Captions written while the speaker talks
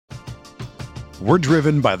We're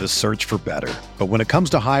driven by the search for better. But when it comes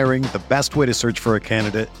to hiring, the best way to search for a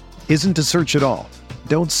candidate isn't to search at all.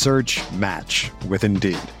 Don't search, match with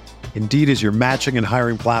Indeed. Indeed is your matching and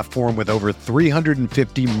hiring platform with over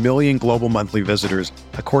 350 million global monthly visitors,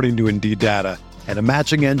 according to Indeed data, and a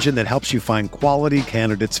matching engine that helps you find quality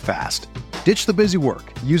candidates fast. Ditch the busy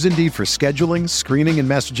work. Use Indeed for scheduling, screening, and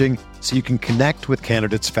messaging so you can connect with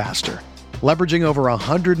candidates faster. Leveraging over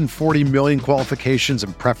 140 million qualifications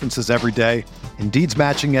and preferences every day, Indeed's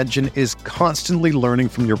matching engine is constantly learning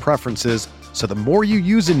from your preferences, so the more you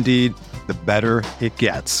use Indeed, the better it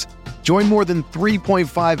gets. Join more than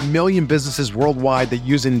 3.5 million businesses worldwide that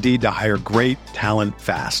use Indeed to hire great talent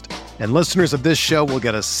fast. And listeners of this show will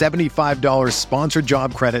get a $75 sponsored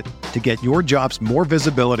job credit to get your jobs more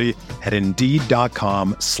visibility at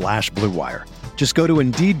Indeed.com/Blue Wire. Just go to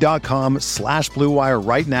Indeed.com/Blue Wire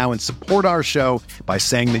right now and support our show by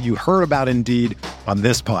saying that you heard about Indeed on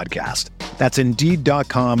this podcast. That's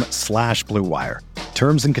Indeed.com/Blue Wire.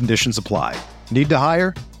 Terms and conditions apply. Need to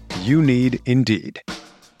hire? You need Indeed.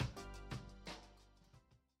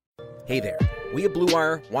 Hey there. We at Blue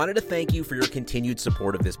Wire wanted to thank you for your continued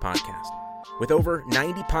support of this podcast. With over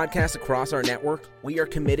 90 podcasts across our network, we are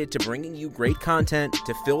committed to bringing you great content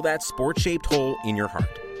to fill that sports-shaped hole in your heart.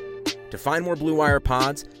 To find more Blue Wire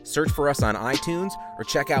pods, search for us on iTunes or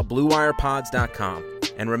check out BlueWirePods.com.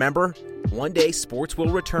 And remember, one day sports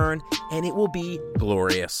will return and it will be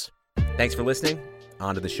glorious. Thanks for listening.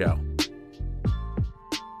 On to the show.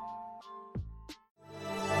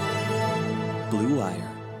 Blue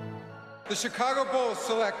Wire. The Chicago Bulls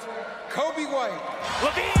select Kobe White.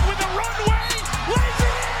 LaVine with a runway, lays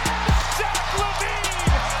it in. Zach LaVine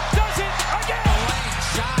does it again. The lane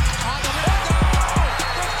shot on the window.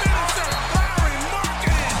 The finisher, Larry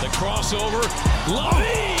Markkinen. The crossover,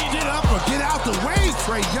 LaVine. Get up or get out the way,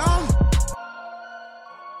 Trae Young.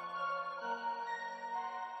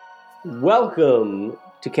 Welcome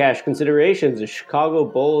to Cash Considerations, a Chicago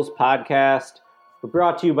Bulls podcast. We're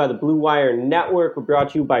brought to you by the Blue Wire Network. We're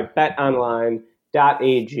brought to you by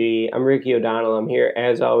BetOnline.ag. I'm Ricky O'Donnell. I'm here,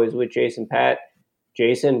 as always, with Jason Patt.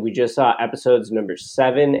 Jason, we just saw episodes number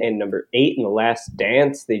 7 and number 8 in The Last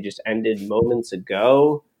Dance. They just ended moments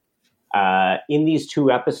ago. In these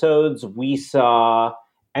two episodes, we saw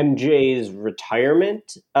MJ's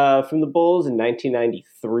retirement from the Bulls in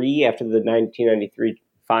 1993 after the 1993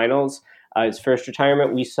 finals. His first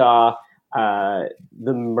retirement, we saw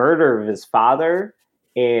the murder of his father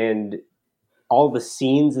and all the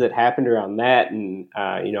scenes that happened around that. And,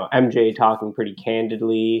 MJ talking pretty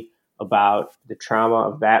candidly about the trauma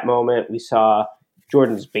of that moment. We saw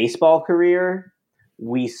Jordan's baseball career.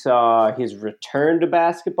 We saw his return to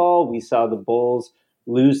basketball. We saw the Bulls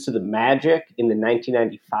lose to the Magic in the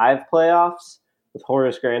 1995 playoffs with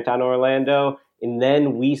Horace Grant on Orlando. And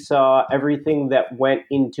then we saw everything that went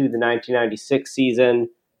into the 1996 season.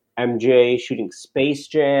 MJ shooting Space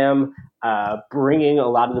Jam, bringing a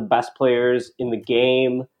lot of the best players in the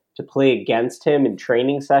game to play against him in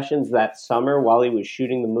training sessions that summer while he was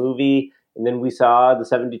shooting the movie. And then we saw the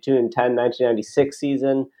 72-10 1996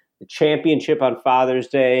 season, the championship on Father's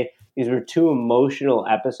Day. These were two emotional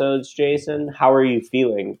episodes, Jason. How are you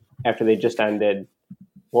feeling after they just ended?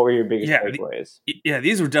 What were your biggest takeaways?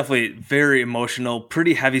 These were definitely very emotional,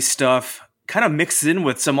 pretty heavy stuff. Kind of mixed in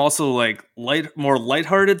with some also like more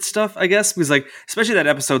lighthearted stuff, I guess, because like especially that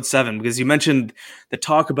episode 7, because you mentioned the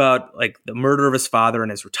talk about like the murder of his father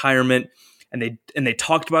and his retirement, and they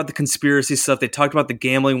talked about the conspiracy stuff. They talked about the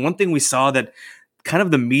gambling. One thing we saw that kind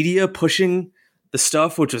of the media pushing the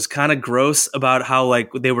stuff, which was kind of gross, about how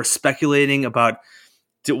like they were speculating about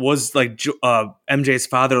it was like MJ's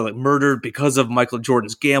father like murdered because of Michael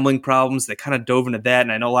Jordan's gambling problems. They kind of dove into that,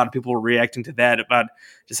 and I know a lot of people were reacting to that about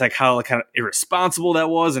just like how like, kind of irresponsible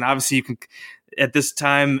that was. And obviously, you can at this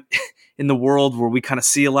time in the world where we kind of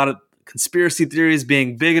see a lot of conspiracy theories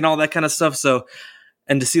being big and all that kind of stuff. So,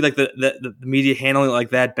 and to see like the media handling it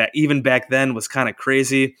like that even back then was kind of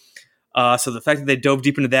crazy. So the fact that they dove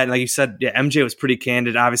deep into that, and like you said, MJ was pretty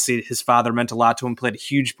candid. Obviously, his father meant a lot to him, played a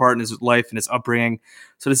huge part in his life and his upbringing.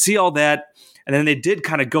 So to see all that, and then they did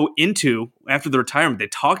kind of go into, after the retirement, they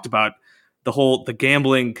talked about the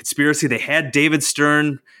gambling conspiracy. They had David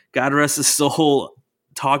Stern, God rest his soul,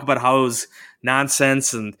 talk about how it was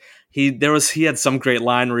nonsense, and he had some great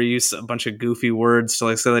line where he used a bunch of goofy words to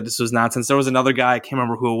like say that this was nonsense. There was another guy, I can't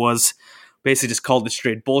remember who it was, basically just called it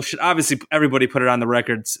straight bullshit. Obviously, everybody put it on the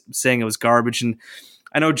record saying it was garbage. And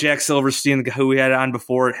I know Jack Silverstein, who we had on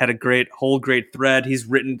before, had a great thread. He's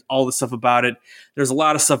written all the stuff about it. There's a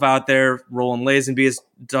lot of stuff out there. Roland Lazenby has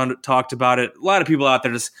talked about it. A lot of people out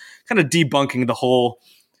there just kind of debunking the whole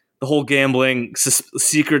the whole gambling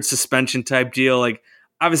secret suspension type deal. Like,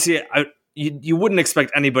 obviously, you wouldn't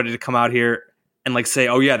expect anybody to come out here and like say,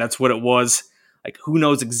 "Oh yeah, that's what it was." Like, who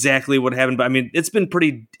knows exactly what happened? But I mean, it's been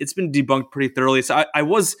debunked pretty thoroughly. So I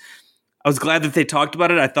was glad that they talked about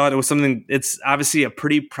it. I thought it was something. It's obviously a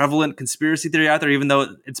pretty prevalent conspiracy theory out there, even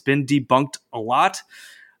though it's been debunked a lot.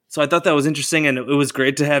 So I thought that was interesting, and it was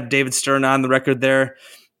great to have David Stern on the record there,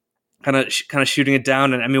 kind of shooting it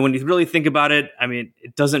down. And I mean, when you really think about it, I mean,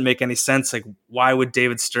 it doesn't make any sense. Like, why would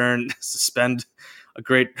David Stern suspend a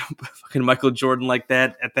great fucking Michael Jordan like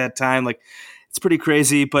that at that time? Like, it's pretty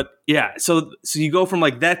crazy. But yeah, so you go from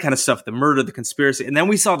like that kind of stuff, the murder, the conspiracy, and then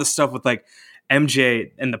we saw the stuff with like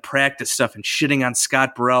MJ and the practice stuff and shitting on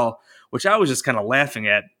Scott Burrell, which I was just kind of laughing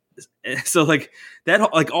at. So like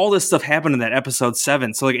that, like all this stuff happened in that episode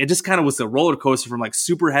 7. So like it just kind of was a roller coaster from like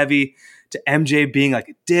super heavy to MJ being like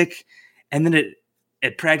a dick, and then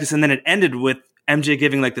it practice, and then it ended with MJ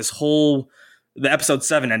giving like this whole. The episode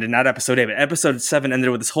 7 ended, not episode 8, but episode 7 ended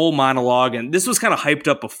with this whole monologue, and this was kind of hyped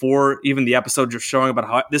up before even the episode you're showing about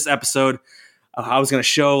how this episode. I was going to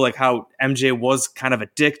show like how MJ was kind of a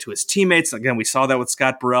dick to his teammates. Again, we saw that with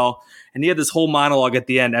Scott Burrell, and he had this whole monologue at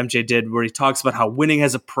the end. MJ did where he talks about how winning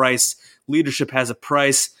has a price, leadership has a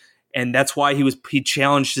price, and that's why he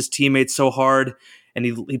challenged his teammates so hard, and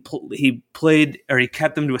he played, or he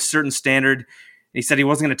kept them to a certain standard. And he said he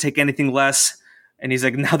wasn't going to take anything less. And he's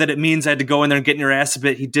like, now that it means I had to go in there and get in your ass a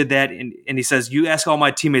bit, he did that. And he says, you ask all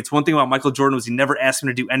my teammates. One thing about Michael Jordan was he never asked me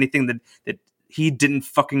to do anything that he didn't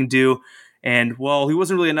fucking do. And, well, he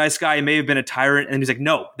wasn't really a nice guy. He may have been a tyrant. And he's like,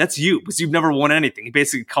 no, that's you, because you've never won anything. He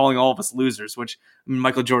basically calling all of us losers, which I mean,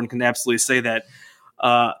 Michael Jordan can absolutely say that.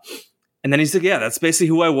 And then he's like, yeah, that's basically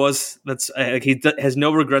who I was. That's he has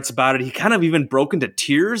no regrets about it. He kind of even broke into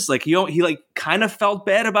tears. Like he like kind of felt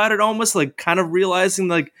bad about it, almost like kind of realizing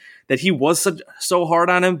like that he was so hard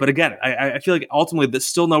on him. But again, I feel like ultimately there's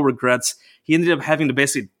still no regrets. He ended up having to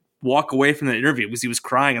basically walk away from the interview because he was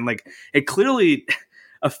crying, and like it clearly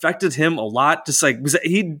affected him a lot. Just like, because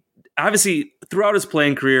he obviously throughout his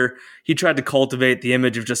playing career, he tried to cultivate the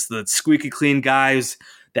image of just the squeaky clean guys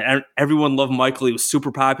that everyone loved Michael. He was super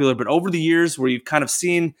popular. But over the years where you've kind of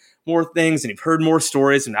seen more things and you've heard more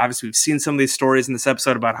stories, and obviously we've seen some of these stories in this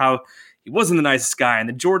episode about how he wasn't the nicest guy, and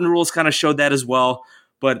the Jordan rules kind of showed that as well.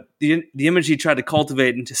 But the image he tried to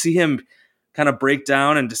cultivate, and to see him kind of break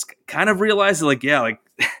down and just kind of realize that, like, yeah, like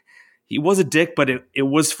he was a dick, but it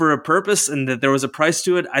was for a purpose, and that there was a price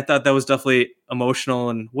to it. I thought that was definitely emotional.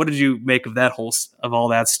 And what did you make of that of all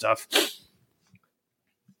that stuff?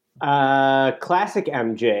 Classic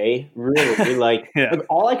MJ, really. Like, yeah. Like,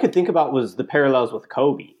 all I could think about was the parallels with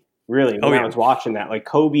Kobe, really, when I was watching that. Like,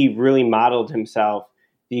 Kobe really modeled himself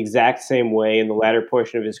the exact same way in the latter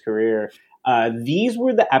portion of his career. These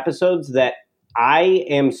were the episodes that I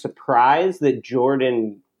am surprised that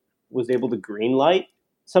Jordan was able to greenlight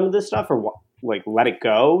some of this stuff, or like let it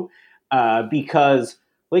go, because,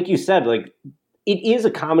 like you said, like it is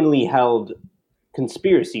a commonly held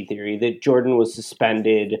conspiracy theory that Jordan was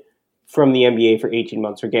suspended from the NBA for 18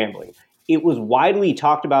 months for gambling. It was widely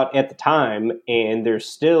talked about at the time, and there's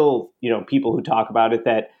still, people who talk about it,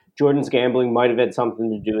 that Jordan's gambling might have had something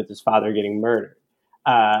to do with his father getting murdered.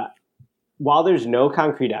 While there's no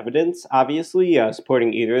concrete evidence, obviously,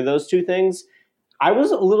 supporting either of those two things, I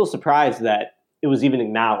was a little surprised that it was even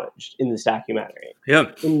acknowledged in this documentary. Yeah.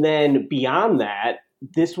 And then beyond that,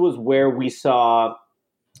 this was where we saw,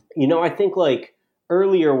 I think like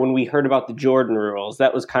earlier when we heard about the Jordan rules,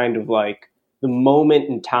 that was kind of like the moment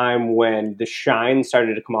in time when the shine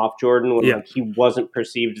started to come off Jordan, when like he wasn't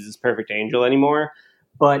perceived as this perfect angel anymore.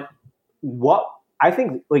 But what I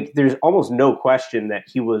think, like, there's almost no question that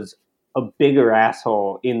he was a bigger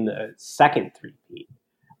asshole in the second three-peat,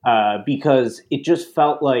 because it just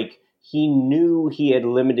felt like he knew he had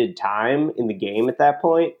limited time in the game at that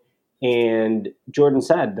point. And Jordan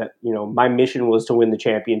said that, my mission was to win the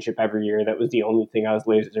championship every year. That was the only thing I was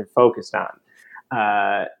laser focused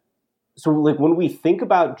on. So like when we think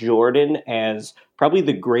about Jordan as probably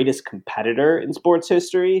the greatest competitor in sports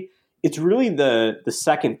history, it's really the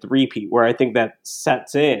second three-peat where I think that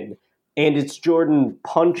sets in. And it's Jordan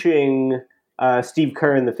punching Steve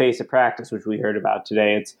Kerr in the face at practice, which we heard about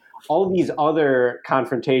today. It's all these other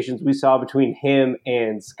confrontations we saw between him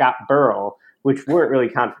and Scott Burrell, which weren't really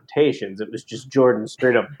confrontations. It was just Jordan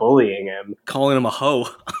straight up bullying him. Calling him a hoe.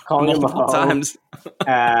 Multiple times.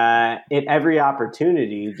 At every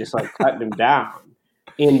opportunity, just like cutting him down.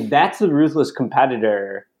 And that's the ruthless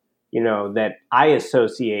competitor, that I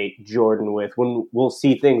associate Jordan with when we'll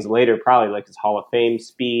see things later, probably like his Hall of Fame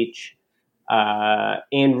speech.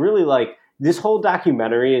 And really like this whole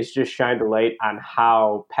documentary has just shined a light on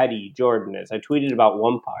how petty Jordan is. I tweeted about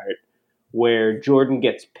one part where Jordan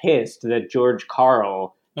gets pissed that George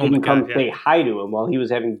Karl didn't come say hi to him while he was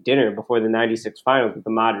having dinner before the 96 finals with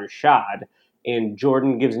Ahmad Rashad. And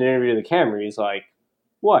Jordan gives an interview to the camera. He's like,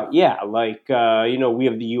 what? Yeah, like, we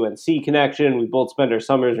have the UNC connection. We both spend our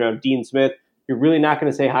summers around Dean Smith. You're really not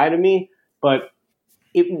going to say hi to me? But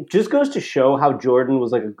it just goes to show how Jordan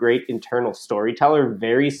was like a great internal storyteller,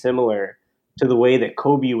 very similar to the way that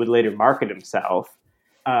Kobe would later market himself.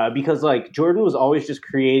 Because like Jordan was always just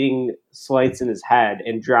creating slights in his head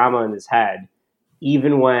and drama in his head,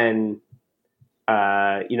 even when,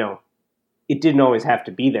 it didn't always have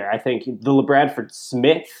to be there. I think the LeBradford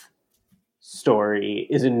Smith story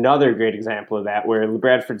is another great example of that, where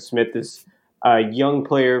LeBradford Smith is a young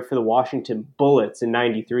player for the Washington Bullets in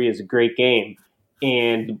 '93, is a great game.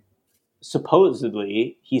 And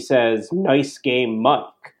supposedly he says, nice game, Mike,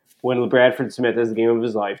 when LeBradford Smith has the game of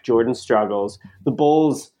his life. Jordan struggles. The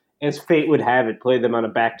Bulls, as fate would have it, played them on a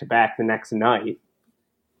back-to-back the next night.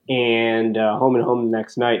 And home and home the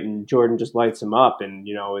next night, and Jordan just lights him up. And,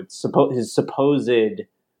 it's his supposed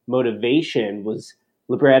motivation was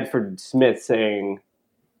LeBradford Smith saying,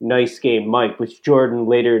 nice game, Mike, which Jordan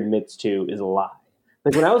later admits to is a lie.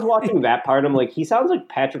 Like, when I was watching that part, I'm like, he sounds like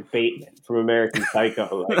Patrick Bateman from American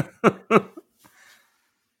Psycho. Like,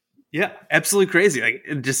 yeah, absolutely crazy.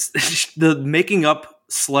 Like, just the making up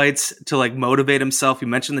slights to like motivate himself. You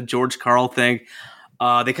mentioned the George Karl thing.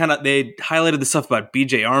 They highlighted the stuff about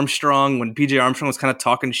BJ Armstrong when BJ Armstrong was kind of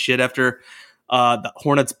talking shit after the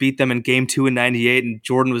Hornets beat them in Game 2 in '98, and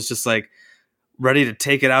Jordan was just like ready to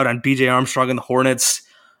take it out on BJ Armstrong and the Hornets.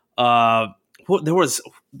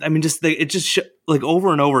 Like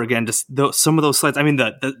over and over again, just some of those slides. I mean,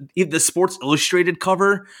 the Sports Illustrated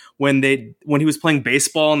cover when he was playing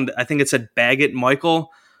baseball, and I think it said Baggett Michael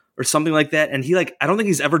or something like that. And I don't think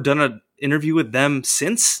he's ever done an interview with them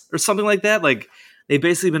since or something like that. Like, they've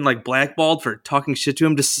basically been like blackballed for talking shit to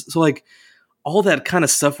him. Just so like all that kind of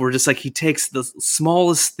stuff where just like he takes the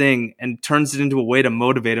smallest thing and turns it into a way to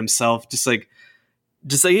motivate himself.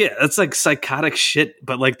 Yeah, that's like psychotic shit.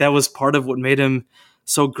 But like that was part of what made him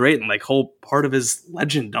so great and like whole part of his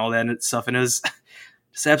legend and all that stuff. And it was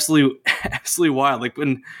just absolutely wild. Like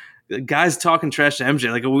when guys talking trash to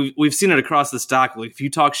MJ, like we've seen it across the stock. Like if you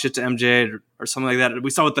talk shit to MJ or something like that, we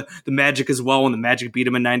saw with the Magic as well when the Magic beat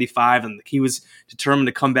him in '95, and he was determined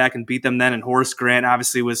to come back and beat them then. And Horace Grant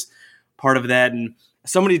obviously was part of that. And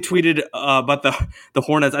somebody tweeted about the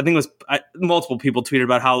Hornets. I think it was multiple people tweeted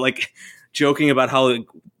about how like joking about how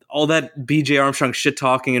all that BJ Armstrong shit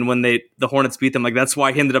talking, and when the Hornets beat them, like that's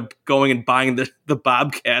why he ended up going and buying the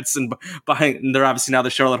Bobcats and they're obviously now the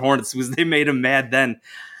Charlotte Hornets, because they made him mad then.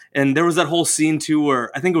 And there was that whole scene too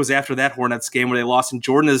where I think it was after that Hornets game where they lost, and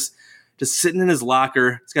Jordan is just sitting in his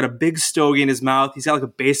locker. He's got a big stogie in his mouth. He's got like a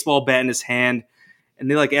baseball bat in his hand.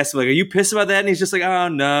 And they like asked him, like, are you pissed about that? And he's just like, oh,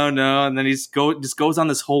 no. And then he just goes on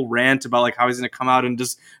this whole rant about like how he's going to come out and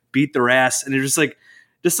just beat their ass. And they're just like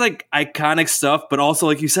iconic stuff, but also,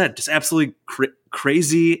 like you said, just absolutely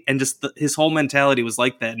crazy. And just his whole mentality was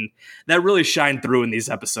like that. And that really shined through in these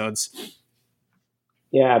episodes.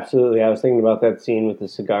 Yeah, absolutely. I was thinking about that scene with the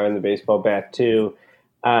cigar and the baseball bat too.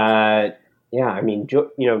 I mean,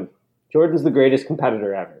 Jordan's the greatest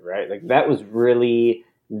competitor ever, right? Like that was really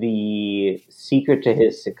the secret to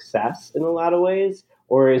his success in a lot of ways,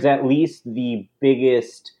 or is at least the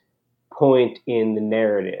biggest point in the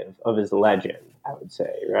narrative of his legend, I would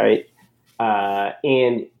say, right?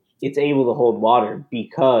 And it's able to hold water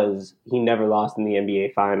because he never lost in the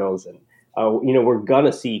NBA Finals. And we're going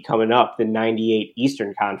to see coming up the '98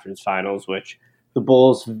 Eastern Conference Finals, which the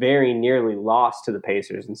Bulls very nearly lost to the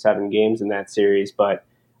Pacers in 7 games in that series. But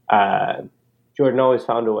Jordan always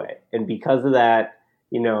found a way. And because of that,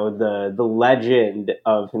 the legend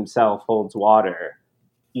of himself holds water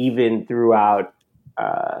even throughout,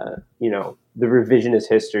 the revisionist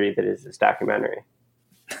history that is this documentary.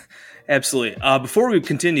 Absolutely. Before we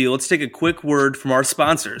continue, let's take a quick word from our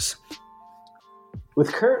sponsors.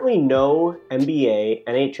 With currently no NBA,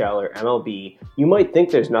 NHL, or MLB, you might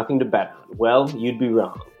think there's nothing to bet on. Well, you'd be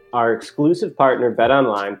wrong. Our exclusive partner,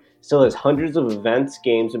 BetOnline, still has hundreds of events,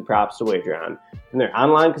 games, and props to wager on. From their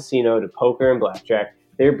online casino to poker and blackjack,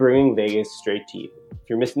 they're bringing Vegas straight to you. If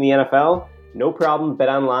you're missing the NFL, no problem.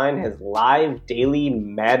 BetOnline has live daily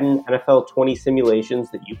Madden NFL 20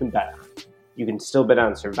 simulations that you can bet on. You can still bet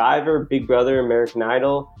on Survivor, Big Brother, American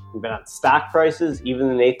Idol. You can bet on stock prices, even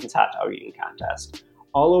the Nathan's Hot Dog Eating Contest.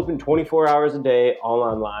 All open 24 hours a day, all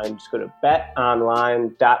online. Just go to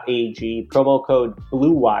betonline.ag, promo code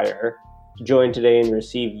BLUEWIRE to join today and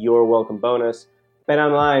receive your welcome bonus.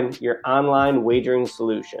 BetOnline, your online wagering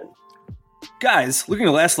solution. Guys, looking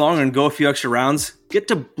to last longer and go a few extra rounds? Get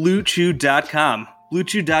to BlueChew.com.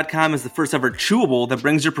 BlueChew.com is the first ever chewable that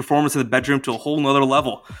brings your performance in the bedroom to a whole nother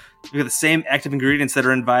level. We have the same active ingredients that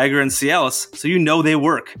are in Viagra and Cialis, so you know they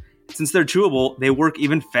work. Since they're chewable, they work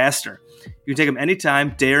even faster. You can take them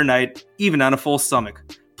anytime, day or night, even on a full stomach.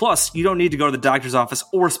 Plus, you don't need to go to the doctor's office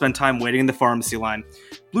or spend time waiting in the pharmacy line.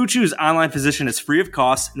 Blue Chew's online physician is free of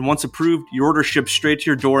cost, and once approved, your order ships straight to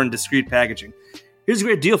your door in discreet packaging. Here's a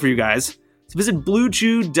great deal for you guys. So visit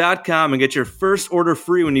BlueChew.com and get your first order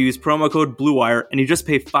free when you use promo code BlueWire, and you just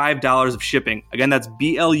pay $5 of shipping. Again, that's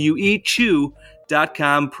BLUE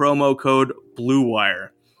Chew.com, promo code BlueWire.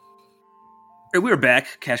 Right, we are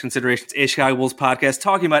back, Cash Considerations, a Chicago Bulls podcast,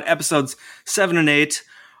 talking about episodes 7 and 8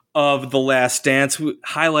 of The Last Dance,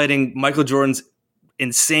 highlighting Michael Jordan's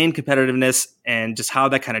insane competitiveness and just how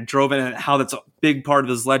that kind of drove it and how that's a big part of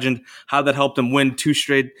his legend, how that helped him win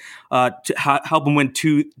help him win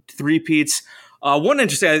 2 3-peats. One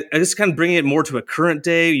interesting, I just kind of bringing it more to a current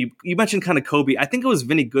day. You mentioned kind of Kobe. I think it was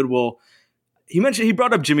Vinny Goodwill. He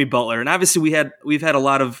brought up Jimmy Butler, and obviously we've had a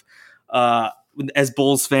lot of as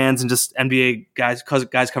Bulls fans and just NBA guys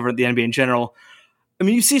covering the NBA in general. I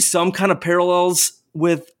mean, you see some kind of parallels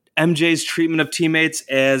with MJ's treatment of teammates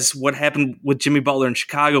as what happened with Jimmy Butler in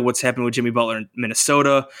Chicago, what's happened with Jimmy Butler in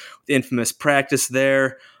Minnesota, the infamous practice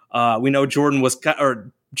there. We know Jimmy was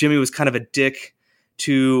kind of a dick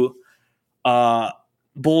to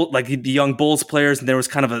the young Bulls players, and there was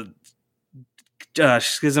kind of a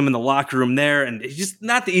schism in the locker room there, and he's just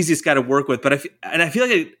not the easiest guy to work with. But I feel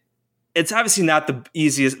like it's obviously not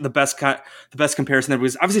the best comparison there,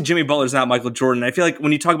 because obviously Jimmy Butler is not Michael Jordan. I feel like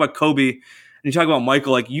when you talk about Kobe and you talk about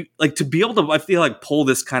Michael, to be able to, I feel like, pull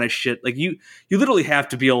this kind of shit, like you literally have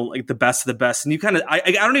to be like the best of the best. And you kind of,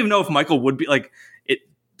 I don't even know if Michael would be like it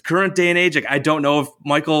current day and age. Like, I don't know if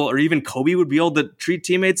Michael or even Kobe would be able to treat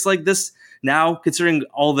teammates like this now, considering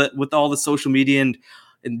with all the social media and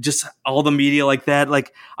just all the media like that.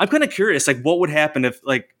 Like, I'm kind of curious, like, what would happen if,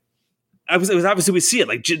 like, it was obviously, we see it,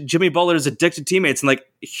 like Jimmy Butler is addicted to teammates, and like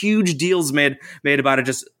huge deals made about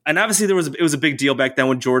it. And obviously it was a big deal back then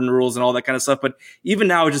with Jordan rules and all that kind of stuff. But even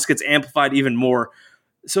now it just gets amplified even more.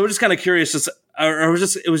 So we're just kind of curious,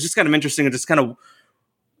 it was just kind of interesting, and just kind of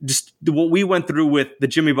just what we went through with the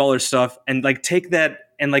Jimmy Butler stuff, and like take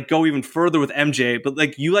that and like go even further with MJ. But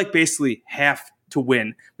like, you like basically have to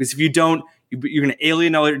win, because if you don't, you're going to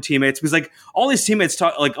alienate all your teammates. Because like all these teammates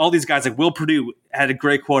talk, like all these guys, like Will Perdue had a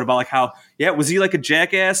great quote about like how, yeah, was he like a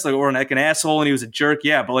jackass, like, or like an asshole and he was a jerk?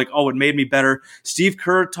 Yeah, but like, oh, it made me better. Steve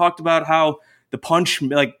Kerr talked about how the punch,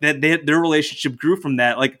 like that their relationship grew from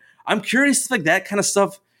that. Like, I'm curious if like that kind of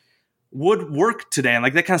stuff would work today, and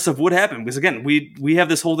like that kind of stuff would happen, because again, we have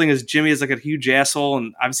this whole thing as Jimmy is like a huge asshole,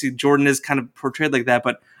 and obviously Jordan is kind of portrayed like that.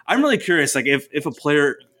 But I'm really curious, like if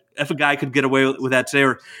a guy could get away with that today,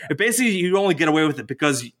 or if basically you only get away with it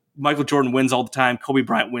because Michael Jordan wins all the time, Kobe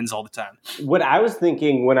Bryant wins all the time. What I was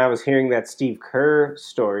thinking when I was hearing that Steve Kerr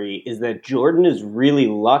story is that Jordan is really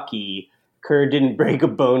lucky Kerr didn't break a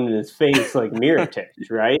bone in his face like Mirotic,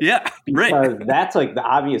 right? Yeah, because right. That's like the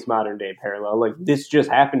obvious modern day parallel. Like, this just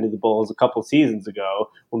happened to the Bulls a couple seasons ago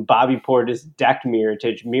when Bobby Portis decked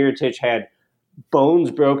Mirotic. Mirotic had bones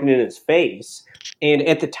broken in his face. And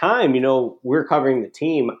at the time, we're covering the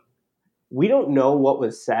team. We don't know what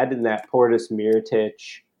was said in that Portis-Mirotic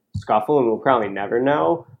scuffle, and we'll probably never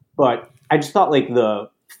know. But I just thought, like, the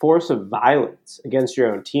force of violence against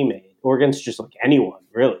your own teammate, or against just, like, anyone,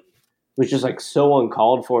 really, was just, like, so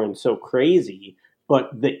uncalled for and so crazy.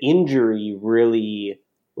 But the injury really,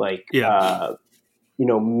 like,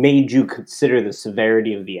 made you consider the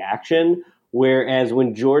severity of the action. Whereas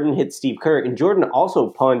when Jordan hit Steve Kerr, and Jordan also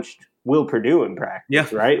punched Will Perdue in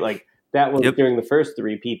practice, right? Like, that was during the first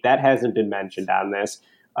three-peat. That hasn't been mentioned on this.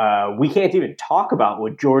 We can't even talk about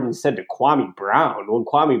what Jordan said to Kwame Brown. When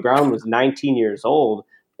Kwame Brown was 19 years old,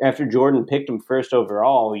 after Jordan picked him first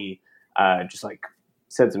overall, he just, like,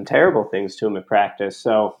 said some terrible things to him at practice.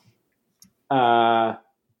 So, I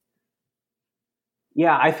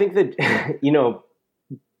think that,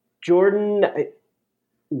 Jordan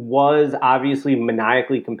was obviously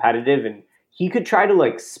maniacally competitive, and he could try to,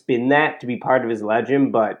 like, spin that to be part of his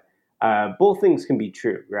legend, but both things can be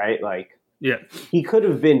true, right? Like, he could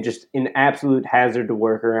have been just an absolute hazard to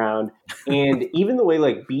work around. And even the way,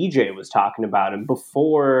 like, BJ was talking about him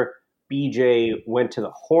before BJ went to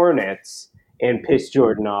the Hornets and pissed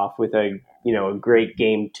Jordan off with a great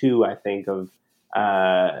game 2, I think, of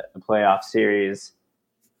a playoff series.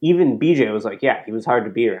 Even BJ was like, yeah, he was hard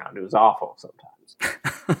to be around. It was awful sometimes.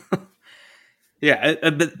 Yeah,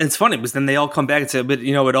 but it's funny because then they all come back and say, but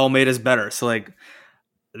it all made us better. So like,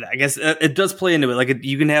 I guess it does play into it. Like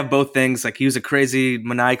you can have both things. Like he was a crazy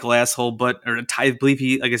maniacal asshole, I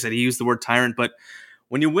believe like I said, he used the word tyrant, but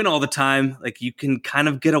when you win all the time, like you can kind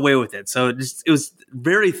of get away with it. So it was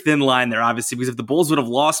very thin line there, obviously, because if the Bulls would have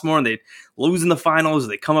lost more and they'd lose in the finals,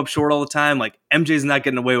 they come up short all the time, like MJ's not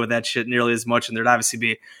getting away with that shit nearly as much. And there'd obviously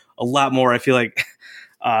be a lot more, I feel like,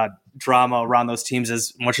 drama around those teams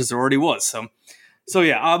as much as there already was. So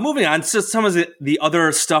yeah, moving on to some of the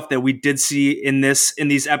other stuff that we did see in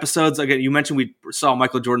these episodes. Again, you mentioned we saw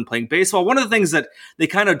Michael Jordan playing baseball. One of the things that they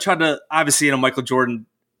kind of tried to, obviously in a Michael Jordan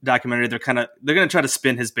documentary, they're going to try to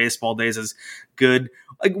spin his baseball days as good.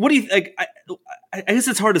 Like, what do you like? I guess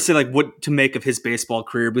it's hard to say like what to make of his baseball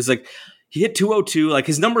career because like he hit 202. Like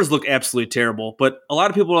his numbers look absolutely terrible, but a lot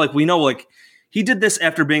of people are like, we know like he did this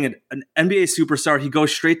after being an NBA superstar. He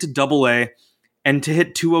goes straight to Double-A. And to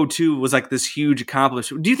hit 202 was like this huge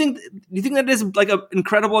accomplishment. Do you think that is like an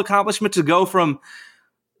incredible accomplishment to go from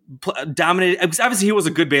dominating? Because obviously he was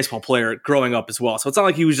a good baseball player growing up as well. So it's not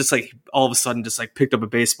like he was just like all of a sudden just like picked up a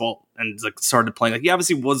baseball and like started playing. Like he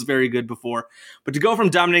obviously was very good before. But to go from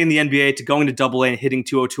dominating the NBA to going to Double-A and hitting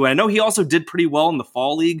 202, and I know he also did pretty well in the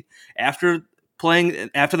fall league after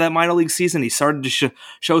that minor league season. He started to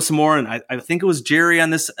show some more, and I think it was Jerry on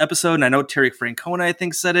this episode, and I know Terry Francona, I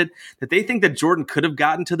think, said it, that they think that Jordan could have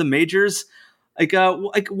gotten to the majors. What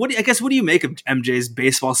do you make of MJ's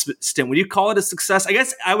baseball stint? Would you call it a success? I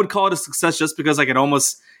guess I would call it a success just because like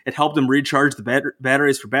it helped him recharge the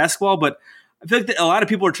batteries for basketball, but I feel like a lot of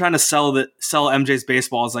people are trying to sell MJ's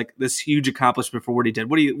baseball as like this huge accomplishment for what he did.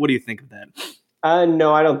 What do you think of that?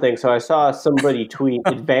 No, I don't think so. I saw somebody tweet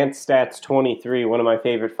Advanced Stats 23, one of my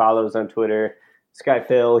favorite follows on Twitter, this guy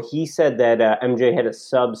Phil. He said that MJ had a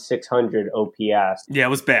sub 600 OPS. Yeah, it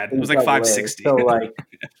was bad. It was like 560. So like,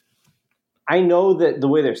 I know that the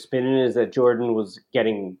way they're spinning it is that Jordan was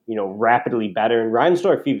getting rapidly better, and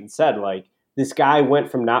Reinsdorf even said like this guy went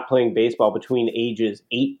from not playing baseball between ages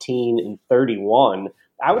 18 and 31.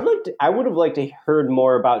 I would have liked to heard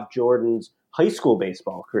more about Jordan's high school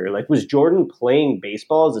baseball career. Like, was Jordan playing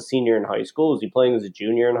baseball as a senior in high school? Was he playing as a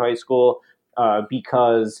junior in high school?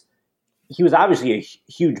 Because he was obviously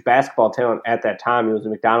a huge basketball talent at that time. He was a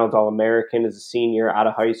McDonald's All-American as a senior out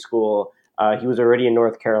of high school. He was already a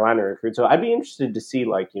North Carolina recruit. So I'd be interested to see,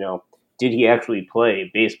 like, did he actually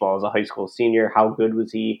play baseball as a high school senior? How good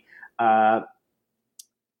was he? Yeah,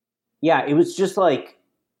 it was just like,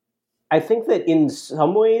 I think that in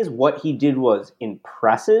some ways what he did was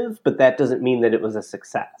impressive, but that doesn't mean that it was a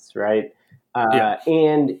success, right?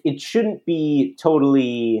 And it shouldn't be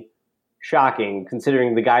totally shocking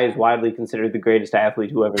considering the guy is widely considered the greatest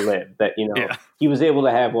athlete who ever lived. That, he was able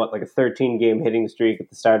to have like a 13-game hitting streak at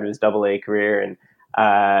the start of his Double-A career. And,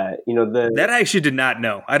 that I actually did not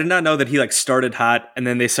know. I did not know that he like started hot and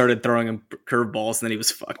then they started throwing him curveballs and then he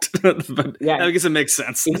was fucked. But yeah, I guess it makes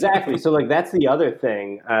sense. Exactly. So like that's the other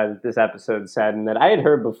thing this episode said, and that I had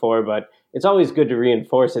heard before, but it's always good to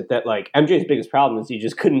reinforce it, that like MJ's biggest problem is he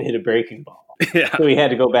just couldn't hit a breaking ball. Yeah. So he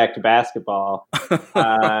had to go back to basketball.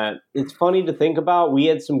 It's funny to think about. We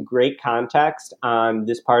had some great context on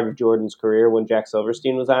this part of Jordan's career when Jack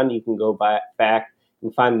Silverstein was on. You can go back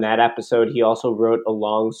and find that episode. He also wrote a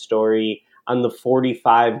long story on the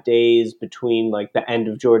 45 days between like the end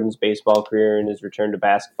of Jordan's baseball career and his return to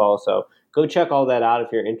basketball. So go check all that out if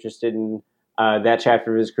you're interested in that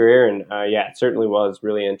chapter of his career. And it certainly was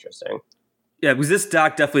really interesting. Yeah, because this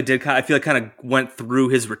doc definitely did I feel like kind of went through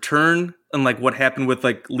his return and like what happened with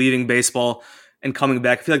like leaving baseball and coming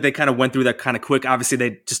back. I feel like they kind of went through that kind of quick. Obviously,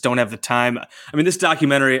 they just don't have the time. I mean, this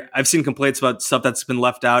documentary, I've seen complaints about stuff that's been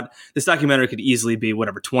left out. This documentary could easily be,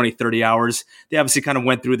 20, 30 hours. They obviously kind of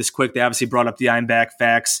went through this quick. They obviously brought up the Ironback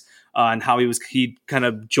facts and how he kind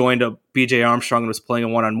of joined a BJ Armstrong and was playing a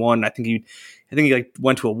one-on-one. I think he like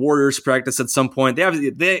went to a Warriors practice at some point. They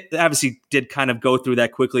obviously did kind of go through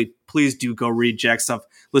that quickly. Please do go read Jack's stuff.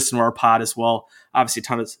 Listen to our pod as well. Obviously, a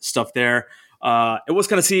ton of stuff there. It was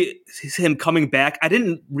kind of see him coming back. I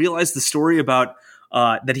didn't realize the story about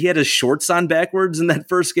that he had his shorts on backwards in that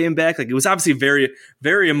first game back. Like, it was obviously very,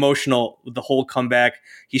 very emotional with the whole comeback.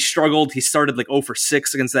 He struggled. He started like 0 for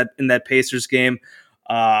 6 in that Pacers game.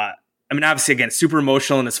 I mean, obviously, again, super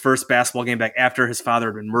emotional in his first basketball game back after his father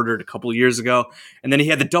had been murdered a couple of years ago. And then he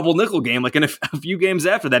had the double nickel game, like in a few games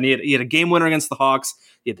after that. And he had a game winner against the Hawks.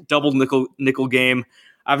 He had the double nickel game.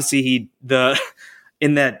 Obviously,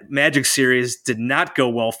 in that Magic series did not go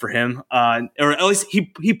well for him, or at least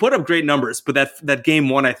he put up great numbers. But that game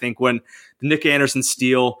one, I think, when the Nick Anderson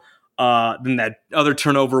steal, Then that other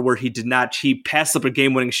turnover where he passed up a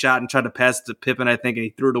game-winning shot and tried to pass it to Pippen, I think, and he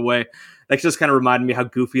threw it away. That just kind of reminded me how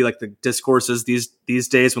goofy like the discourse is these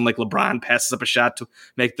days when like LeBron passes up a shot to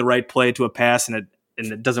make the right play to a pass and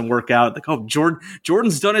it doesn't work out. Like, oh,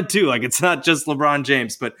 Jordan's done it too. Like, it's not just LeBron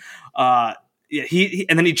James, but yeah, he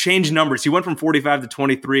and then he changed numbers. He went from 45 to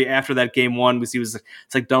 23 after that game one because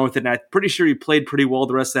it's like done with it. And I'm pretty sure he played pretty well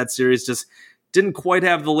the rest of that series. Just didn't quite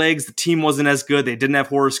have the legs. The team wasn't as good. They didn't have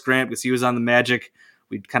Horace Grant because he was on the Magic.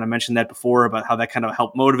 We kind of mentioned that before about how that kind of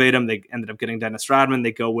helped motivate him. They ended up getting Dennis Rodman.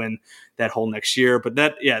 They go win that whole next year. But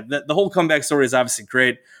the whole comeback story is obviously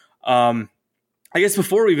great. I guess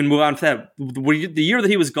before we even move on to that, the year that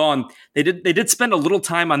he was gone, they did spend a little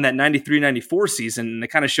time on that 93-94 season, and they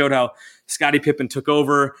kind of showed how Scottie Pippen took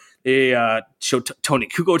over. They showed Tony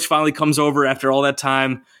Kukoc finally comes over after all that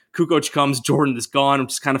time. Kukoc comes, Jordan is gone,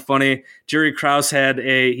 which is kind of funny. Jerry Krause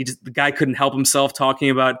the guy couldn't help himself talking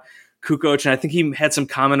about Kukoc, and I think he had some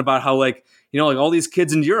comment about how like all these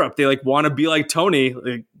kids in Europe, they like want to be like Tony,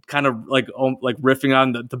 like, kind of like riffing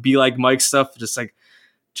on the be like Mike stuff, just like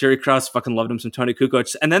Jerry Krause fucking loved him some Tony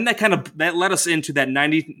Kukoc. And then that led us into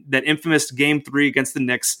that infamous Game 3 against the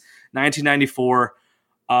Knicks, 1994,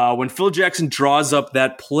 when Phil Jackson draws up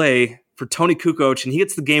that play for Tony Kukoc and he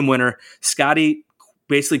gets the game winner. Scottie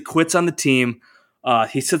basically quits on the team.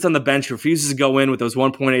 He sits on the bench, refuses to go in with those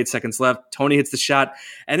 1.8 seconds left. Tony hits the shot,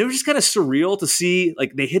 and it was just kind of surreal to see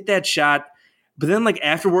like they hit that shot, but then like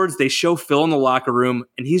afterwards they show Phil in the locker room,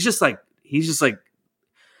 and he's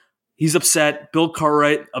upset. Bill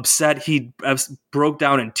Cartwright upset. He broke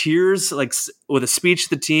down in tears, like with a speech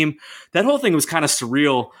to the team. That whole thing was kind of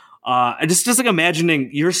surreal. I just like imagining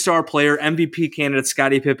your star player, MVP candidate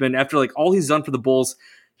Scottie Pippen, after like all he's done for the Bulls,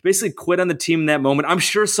 basically quit on the team in that moment. I'm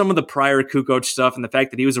sure some of the prior Kukoc stuff and the fact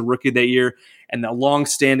that he was a rookie that year and the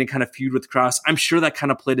long-standing kind of feud with Krause, I'm sure that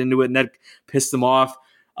kind of played into it and that pissed him off.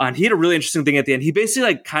 And he had a really interesting thing at the end. He basically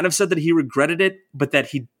like kind of said that he regretted it, but that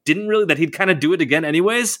he didn't really, that he'd kind of do it again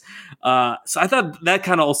anyways. So I thought that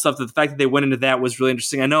kind of all stuff, that the fact that they went into that was really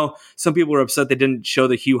interesting. I know some people were upset they didn't show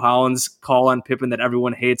the Hugh Hollins call on Pippen that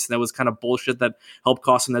everyone hates. And that was kind of bullshit that helped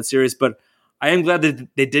cost him that series. But I am glad that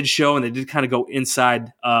they did show and they did kind of go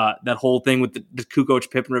inside that whole thing with the Kukoc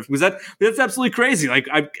Pippen riff, because that's absolutely crazy. Like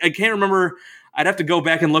I can't remember. I'd have to go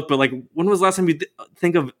back and look, but like when was the last time you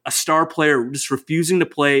think of a star player just refusing to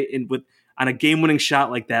play on a game-winning shot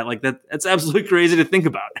like that? Like that's absolutely crazy to think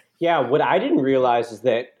about. Yeah, what I didn't realize is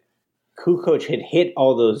that Kukoc had hit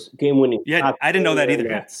all those game-winning shots. I didn't know that either.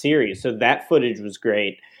 In that series, so that footage was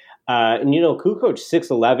great. And Kukoc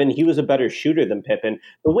 6'11", he was a better shooter than Pippen.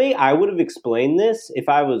 The way I would have explained this if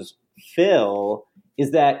I was Phil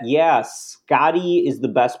is that, yeah, Scottie is the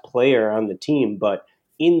best player on the team, but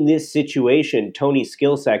in this situation, Tony's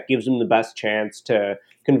skill set gives him the best chance to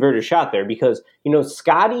convert a shot there because,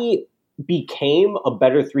 Scottie became a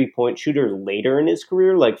better three-point shooter later in his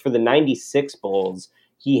career. Like for the 96 Bulls,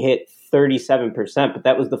 he hit 37%, but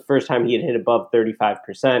that was the first time he had hit above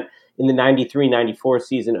 35%. In the 93-94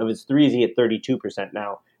 season of his threes, he hit 32%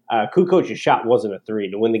 now. Kukoc's shot wasn't a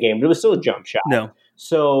three to win the game, but it was still a jump shot. No.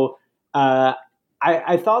 So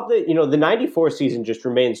I thought that, the 94 season just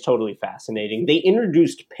remains totally fascinating. They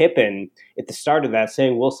introduced Pippen at the start of that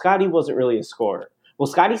saying, well, Scottie wasn't really a scorer. Well,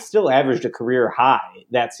 Scottie still averaged a career high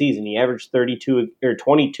that season. He averaged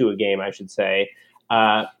 22 a game, I should say.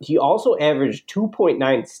 He also averaged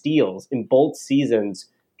 2.9 steals in both seasons.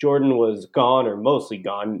 Jordan was gone or mostly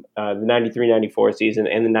gone, the 93-94 season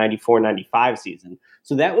and the 94-95 season.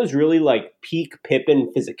 So that was really like peak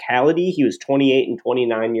Pippen physicality. He was 28 and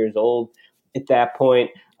 29 years old at that point.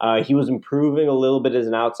 He was improving a little bit as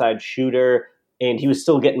an outside shooter, and he was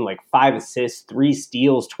still getting like 5 assists, 3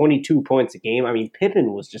 steals, 22 points a game. I mean,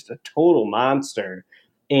 Pippen was just a total monster.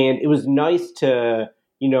 And it was nice to,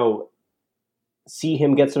 see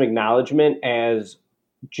him get some acknowledgement as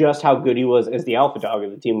just how good he was as the alpha dog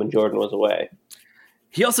of the team when Jordan was away.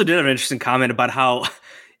 He also did have an interesting comment about how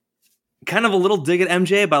kind of a little dig at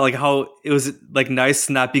MJ about like how it was like nice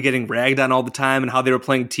to not be getting ragged on all the time and how they were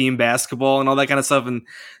playing team basketball and all that kind of stuff. And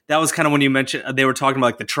that was kind of when you mentioned they were talking about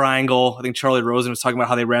like the triangle. I think Charlie Rosen was talking about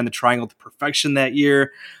how they ran the triangle to perfection that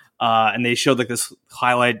year. And they showed like this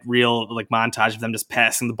highlight reel like montage of them just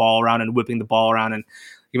passing the ball around and whipping the ball around. And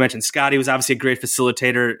you mentioned Scottie was obviously a great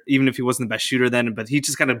facilitator, even if he wasn't the best shooter then, but he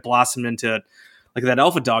just kind of blossomed into like that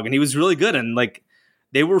alpha dog, and he was really good. And like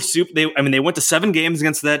they were they went to 7 games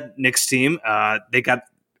against that Knicks team. They got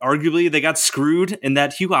screwed in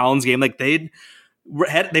that Hugh Hollins game. Like they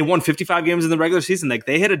won 55 games in the regular season. Like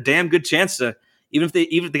they had a damn good chance to even if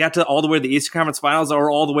they got to all the way to the Eastern Conference Finals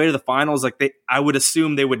or all the way to the finals, like I would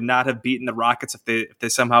assume they would not have beaten the Rockets if they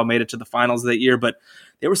somehow made it to the finals that year. But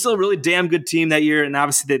they were still a really damn good team that year, and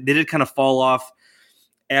obviously they did kind of fall off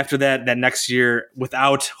after that next year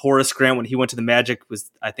without Horace Grant when he went to the Magic.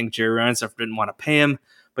 Was I think Jerry Reinsdorf didn't want to pay him,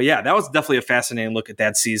 but yeah, that was definitely a fascinating look at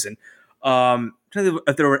that season.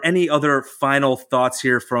 If there were any other final thoughts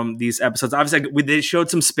here from these episodes, obviously they showed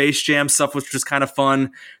some Space Jam stuff, which was kind of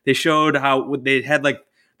fun. They showed how they had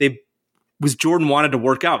Jordan wanted to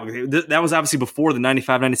work out. That was obviously before the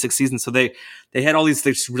 95-96 season. So they had all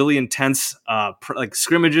these really intense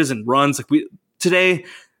scrimmages and runs. Today,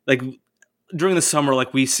 during the summer,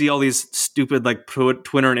 we see all these stupid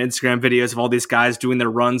Twitter and Instagram videos of all these guys doing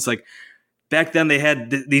their runs. Back then they had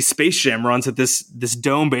these Space Jam runs at this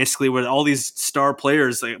dome, basically, where all these star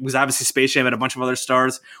players, it was obviously Space Jam and a bunch of other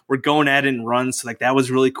stars, were going at it in runs. So that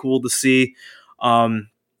was really cool to see.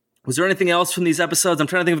 Was there anything else from these episodes? I'm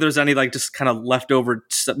trying to think if there's any just kind of leftover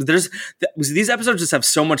stuff. These episodes just have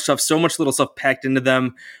so much stuff, so much little stuff packed into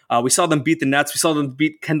them. We saw them beat the Nets. We saw them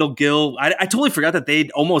beat Kendall Gill. I totally forgot that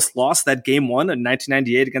they'd almost lost that game 1 in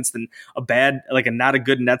 1998 against a not a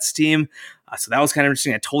good Nets team. So that was kind of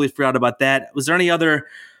interesting. I totally forgot about that. Was there any other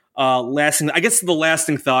lasting? I guess the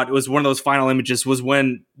lasting thought was one of those final images was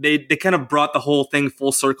when they kind of brought the whole thing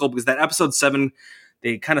full circle, because that episode 7.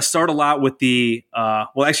 They kind of start a lot with the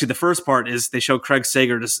the first part is they show Craig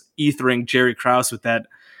Sager just ethering Jerry Krause with that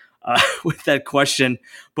question.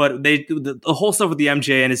 But the whole stuff with the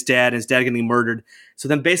MJ and his dad getting murdered. So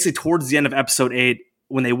then basically towards the end of episode 8,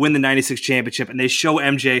 when they win the 96 championship and they show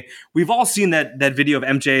MJ, we've all seen that video of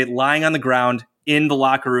MJ lying on the ground in the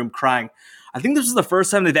locker room crying. I think this is the first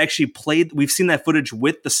time they've actually we've seen that footage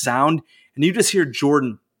with the sound, and you just hear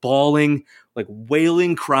Jordan bawling,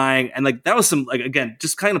 wailing, crying. And that was some, again,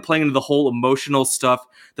 just kind of playing into the whole emotional stuff,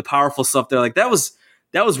 the powerful stuff there. That was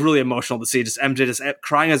really emotional to see, just MJ just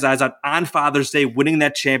crying his eyes out on Father's Day, winning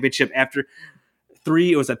that championship after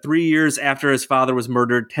 3 years after his father was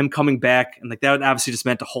murdered, him coming back. And that obviously just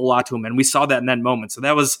meant a whole lot to him. And we saw that in that moment. So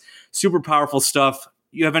that was super powerful stuff.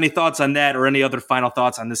 You have any thoughts on that or any other final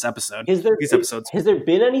thoughts on this episode? These episodes? Has there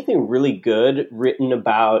been anything really good written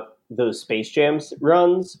about those Space Jam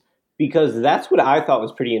runs? Because that's what I thought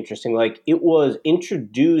was pretty interesting. It was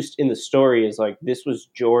introduced in the story as this was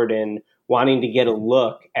Jordan wanting to get a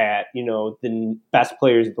look at, the best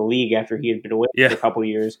players of the league after he had been away for a couple of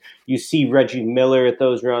years. You see Reggie Miller at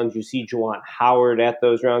those runs. You see Juwan Howard at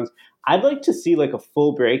those runs. I'd like to see a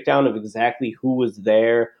full breakdown of exactly who was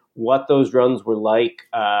there, what those runs were like.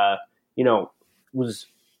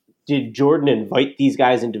 Did Jordan invite these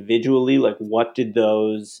guys individually? What did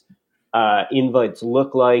those invites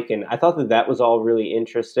look like? And I thought that was all really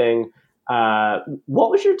interesting.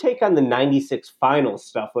 What was your take on the 96 finals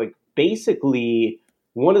stuff? Basically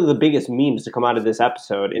one of the biggest memes to come out of this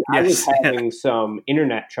episode. And I was having some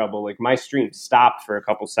internet trouble. My stream stopped for a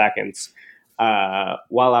couple seconds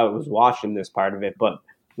while I was watching this part of it. But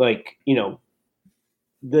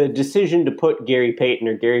the decision to put Gary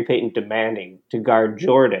Payton demanding to guard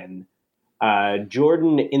Jordan.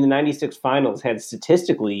 Jordan in the 96 finals had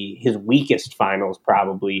statistically his weakest finals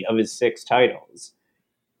probably of his 6 titles.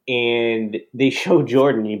 And they show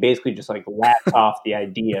Jordan, he basically just laughed off the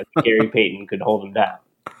idea that Gary Payton could hold him down.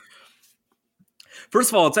 First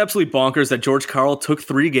of all, it's absolutely bonkers that George Karl took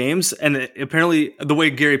 3 games. And apparently the way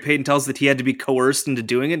Gary Payton tells that he had to be coerced into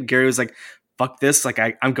doing it, Gary was like, fuck this.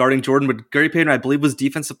 I'm guarding Jordan. But Gary Payton, I believe, was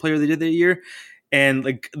defensive player they did that year.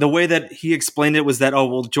 And the way that he explained it was that,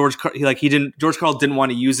 George Karl didn't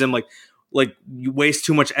want to use him, you waste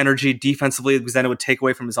too much energy defensively because then it would take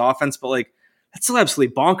away from his offense. But that's still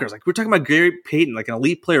absolutely bonkers. We're talking about Gary Payton, an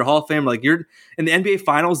elite player, Hall of Famer. You're in the NBA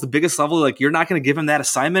Finals, the biggest level. You're not going to give him that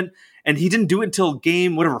assignment, and he didn't do it until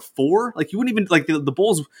game 4. You wouldn't even the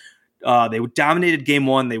Bulls. They dominated game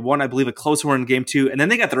 1. They won, I believe, a close one in game 2, and then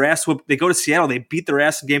they got their ass whooped. They go to Seattle. They beat their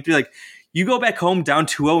ass in game 3. You go back home down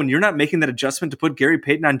 2-0 and you're not making that adjustment to put Gary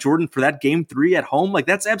Payton on Jordan for that game 3 at home.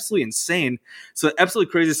 That's absolutely insane. So absolutely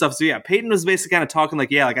crazy stuff. So yeah, Payton was basically kind of talking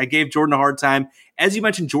I gave Jordan a hard time. As you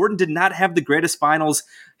mentioned, Jordan did not have the greatest finals.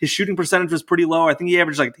 His shooting percentage was pretty low. I think he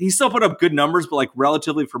averaged he still put up good numbers, but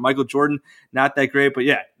relatively for Michael Jordan, not that great. But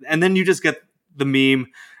yeah, and then you just get the meme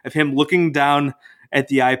of him looking down at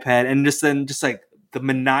the iPad and just the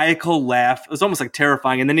maniacal laugh. It was almost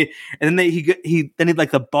terrifying. And then he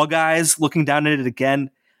the bug eyes looking down at it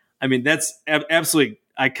again. I mean, that's absolutely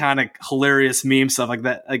iconic, hilarious meme stuff like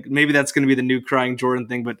that. Maybe that's going to be the new crying Jordan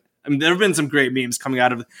thing. But I mean, there have been some great memes coming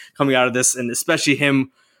out of this, and especially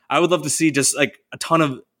him. I would love to see just a ton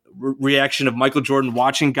of reaction of Michael Jordan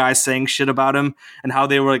watching guys saying shit about him and how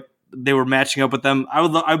they were they were matching up with them.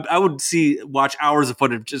 I would watch hours of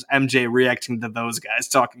footage of just MJ reacting to those guys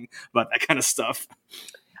talking about that kind of stuff.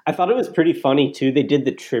 I thought it was pretty funny too. They did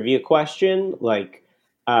the trivia question like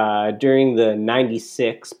during the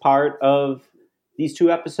 96 part of these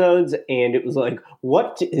two episodes, and it was like,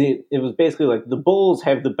 it was basically like the Bulls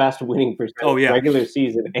have the best winning percentage regular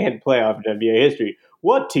season and playoff in NBA history.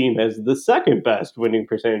 What team has the second best winning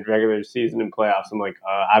percentage regular season and playoffs? I'm like,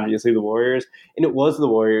 obviously the Warriors, and it was the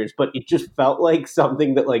Warriors, but it just felt like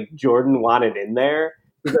something that like Jordan wanted in there.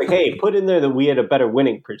 He's like, hey, put in there that we had a better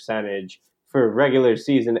winning percentage for regular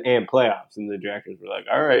season and playoffs, and the directors were like,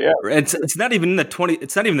 all right, yeah. It's not even the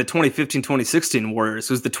 2015-2016 Warriors.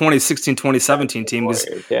 It was the 2016-2017 team. Warriors,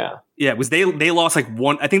 it was they lost like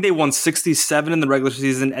one. I think they won 67 in the regular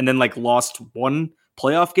season, and then like lost one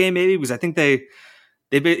playoff game maybe, because I think I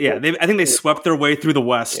think they swept their way through the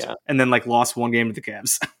West and then like lost one game to the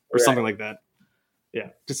Cavs or something like that. Yeah,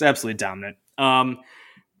 just absolutely dominant.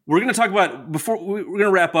 We're going to talk about, we're going to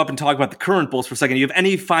wrap up and talk about the current Bulls for a second. Do you have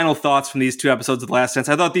any final thoughts from these two episodes of The Last Dance?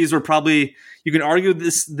 I thought these were probably, you can argue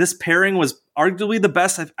this pairing was arguably the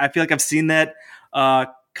best. I feel like I've seen that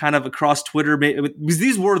kind of across Twitter, because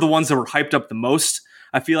these were the ones that were hyped up the most.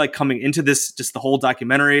 I feel like coming into this, just the whole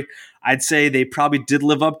documentary, I'd say they probably did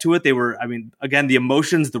live up to it. They were, I mean, again, the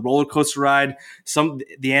emotions, the roller coaster ride,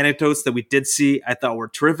 the anecdotes that we did see, I thought were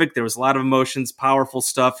terrific. There was a lot of emotions, powerful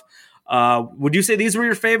stuff. Would you say these were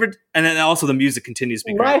your favorite? And then also the music continues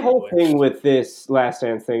to be great. My whole thing with this Last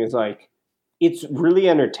Dance thing is like, it's really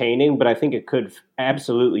entertaining, but I think it could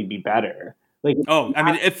absolutely be better. Like,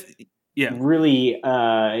 really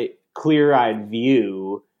clear-eyed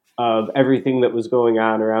view of everything that was going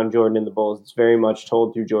on around Jordan and the Bulls. It's very much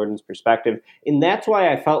told through Jordan's perspective. And that's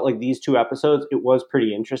why I felt like these two episodes, it was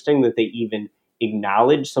pretty interesting that they even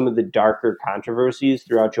acknowledged some of the darker controversies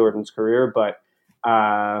throughout Jordan's career. But,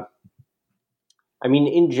 I mean,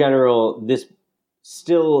 in general, this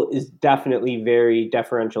still is definitely very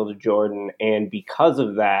deferential to Jordan. And because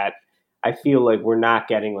of that, I feel like we're not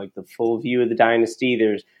getting like the full view of the dynasty.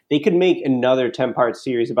 They could make another 10-part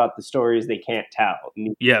series about the stories they can't tell.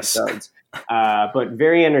 Yes. But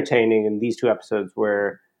very entertaining. And these two episodes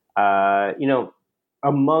were,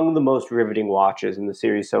 among the most riveting watches in the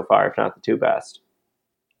series so far, if not the two best.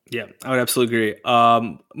 Yeah, I would absolutely agree.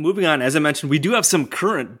 Moving on, as I mentioned, we do have some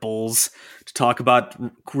current Bulls to talk about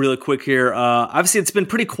really quick here. Obviously, it's been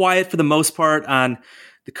pretty quiet for the most part on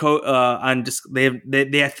the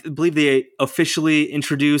I believe they officially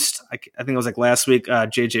introduced, I think it was like last week,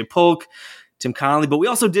 JJ Polk, Tim Connelly, but we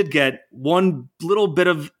also did get one little bit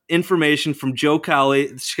of information from Joe Cowley,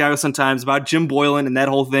 the Chicago Sun-Times, about Jim Boylen and that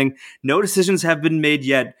whole thing. No decisions have been made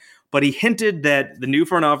yet, but he hinted that the new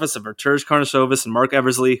front office of Arturas Karnisovas and Mark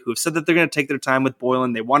Eversley, who have said that they're going to take their time with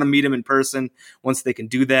Boylen, they want to meet him in person once they can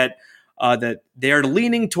do that, that they are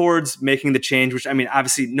leaning towards making the change, which, I mean,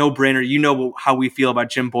 obviously no brainer. You know how we feel about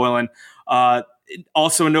Jim Boylen.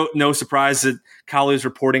 Also, no surprise that Cowley's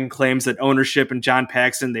reporting claims that ownership and John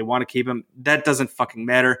Paxson, they want to keep him. That doesn't fucking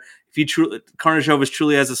matter. If Karnisovas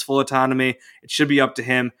truly has his full autonomy, it should be up to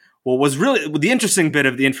him. What was really the interesting bit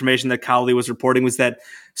of the information that Cowley was reporting was that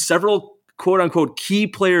several quote-unquote key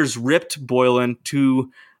players ripped Boylen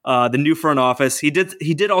to the new front office. He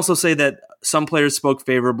did also say that some players spoke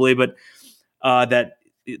favorably, but that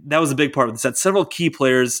was a big part of this, that several key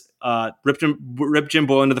players ripped Jim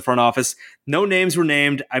Boylen to the front office. No names were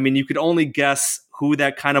named. I mean, you could only guess who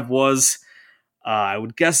that kind of was. I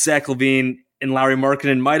would guess Zach LaVine and Lauri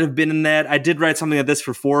Markkanen might have been in that. I did write something like this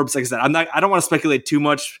for Forbes. Like I said, I don't want to speculate too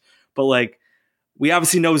much, but like, we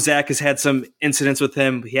obviously know Zach has had some incidents with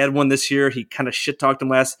him. He had one this year. He kind of shit-talked him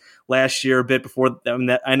last year a bit before.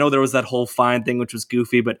 I know there was that whole fine thing, which was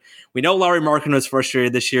goofy, but we know Lauri Markkanen was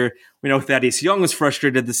frustrated this year. We know Thaddeus Young was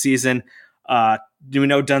frustrated this season. Do we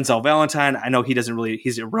know Denzel Valentine? I know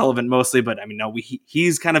he's irrelevant mostly, but I mean, no,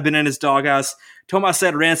 he's kind of been in his doghouse. Tomas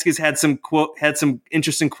Satoransky's had some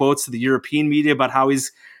interesting quotes to the European media about how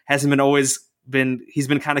he's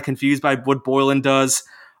been kind of confused by what Boylen does.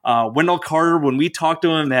 Wendell Carter, when we talked to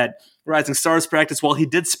him at Rising Stars practice, while he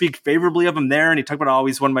did speak favorably of him there, and he talked about how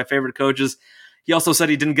he's one of my favorite coaches, he also said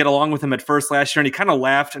he didn't get along with him at first last year, and he kind of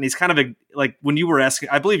laughed, and he's kind of like when you were asking,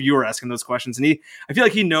 I believe you were asking those questions, and I feel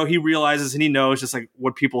like he realizes and he knows just like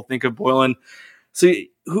what people think of Boylen. So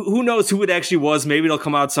who knows who it actually was? Maybe it'll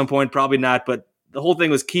come out at some point, probably not, but the whole thing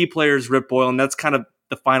was key players rip Boylen. That's kind of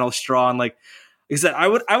the final straw, and like I said, I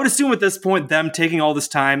would assume at this point them taking all this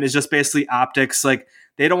time is just basically optics. Like,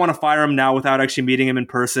 they don't want to fire him now without actually meeting him in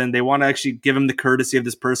person. They want to actually give him the courtesy of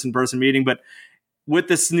this person meeting. But with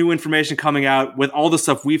this new information coming out, with all the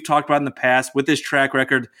stuff we've talked about in the past, with his track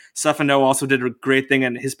record, Stefano also did a great thing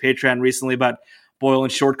on his Patreon recently about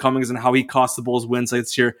Boylan's shortcomings and how he cost the Bulls wins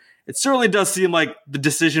this year. It certainly does seem like the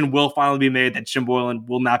decision will finally be made that Jim Boylan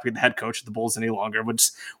will not be the head coach of the Bulls any longer,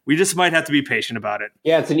 which we just might have to be patient about it.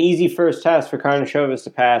 Yeah, it's an easy first test for Karnisovas to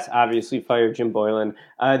pass. Obviously, fire Jim Boylan.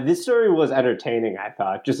 This story was entertaining, I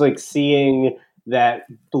thought. Just like seeing that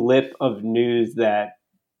blip of news that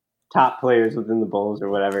top players within the Bulls or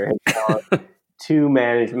whatever had gone to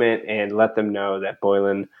management and let them know that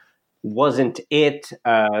Boylan wasn't it.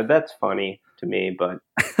 That's funny to me, but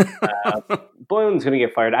Boylan's going to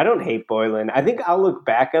get fired. I don't hate Boylan. I think I'll look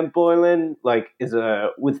back on Boylan like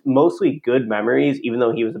with mostly good memories, even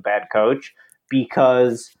though he was a bad coach,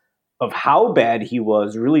 because of how bad he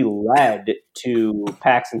was really led to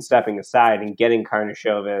Paxson stepping aside and getting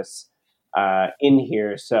Karnisovas in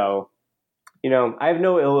here. So, I have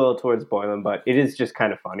no ill will towards Boylan, but it is just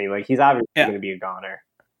kind of funny. Like, he's obviously going to be a goner.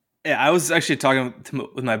 Yeah, I was actually talking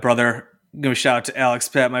with my brother. Give a shout out to Alex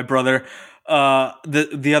Pat, my brother,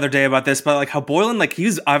 the other day about this, but like how Boylan, like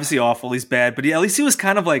he's obviously awful, he's bad, but at least he was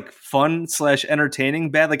kind of like fun /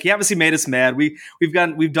 entertaining bad. Like he obviously made us mad. We've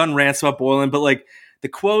done rants about Boylan, but like the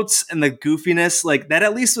quotes and the goofiness, like that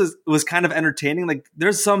at least was kind of entertaining. Like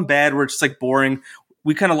there's some bad where it's just like boring.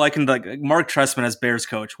 We kind of likened like Mark Trestman as Bears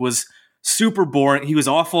coach was super boring. He was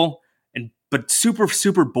awful but super,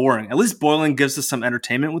 super boring. At least Boylan gives us some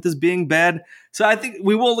entertainment with his being bad. So I think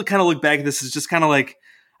we will kind of look back at this as just kind of like,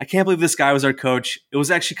 I can't believe this guy was our coach. It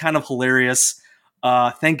was actually kind of hilarious.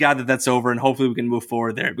 Thank God that that's over, and hopefully we can move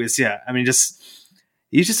forward there. Because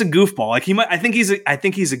he's just a goofball. Like I think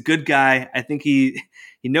he's a good guy. I think he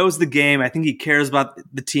knows the game. I think he cares about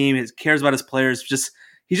the team. He cares about his players.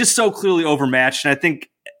 He's just so clearly overmatched. And I think,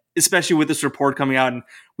 especially with this report coming out, and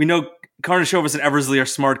we know Karnisovas and Eversley are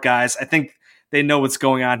smart guys. I think they know what's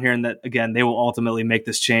going on here, and that again they will ultimately make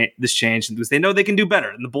this change because they know they can do better,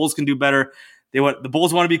 and the Bulls can do better. The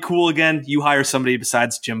Bulls want to be cool again. You hire somebody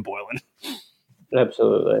besides Jim Boylan.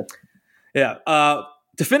 Absolutely. Yeah.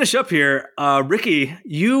 To finish up here, Ricky,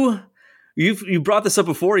 you brought this up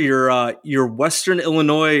before, your Western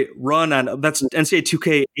Illinois run on that's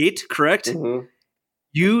NCAA 2K8, correct? Mm-hmm.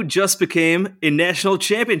 You just became a national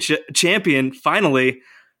champion finally.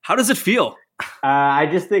 How does it feel? I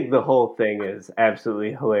just think the whole thing is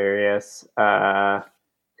absolutely hilarious.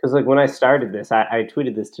 Because like when I started this, I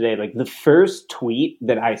tweeted this today. Like the first tweet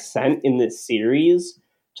that I sent in this series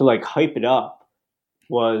to like hype it up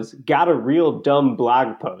was got a real dumb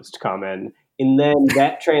blog post coming, and then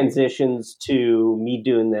that transitions to me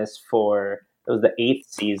doing this for it was the 8th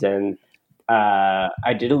season.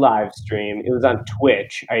 I did a live stream. It was on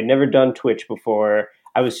Twitch. I had never done Twitch before.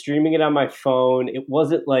 I was streaming it on my phone. It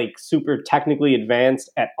wasn't like super technically advanced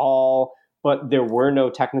at all, but there were no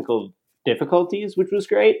technical difficulties, which was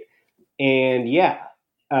great. And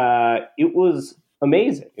it was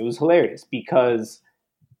amazing. It was hilarious because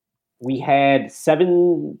we had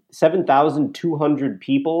 7,200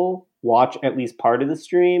 people watch at least part of the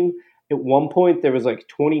stream. At one point, there was like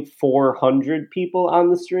 2,400 people on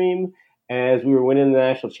the stream as we were winning the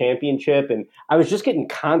national championship. And I was just getting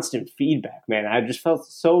constant feedback, man. I just felt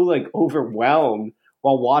so like overwhelmed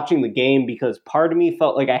while watching the game because part of me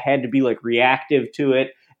felt like I had to be like reactive to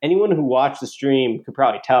it. Anyone who watched the stream could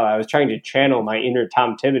probably tell I was trying to channel my inner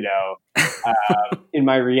Tom Thibodeau in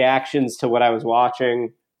my reactions to what I was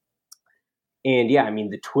watching. And yeah, I mean,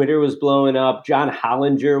 the Twitter was blowing up. John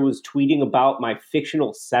Hollinger was tweeting about my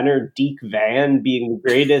fictional center, Deke Van, being the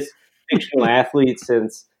greatest fictional athlete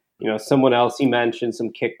since, someone else he mentioned,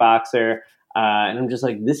 some kickboxer. And I'm just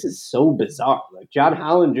like, this is so bizarre. Like, John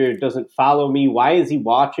Hollinger doesn't follow me. Why is he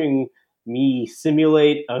watching me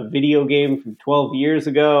simulate a video game from 12 years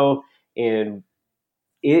ago? And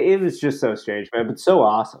it was just so strange, man, but so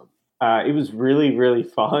awesome. It was really, really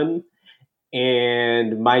fun.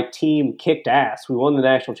 And my team kicked ass. We won the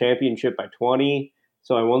national championship by 20.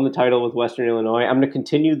 So I won the title with Western Illinois. I'm going to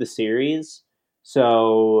continue the series.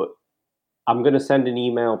 So I'm going to send an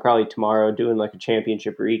email probably tomorrow doing like a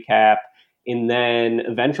championship recap. And then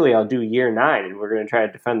eventually I'll do year 9 and we're going to try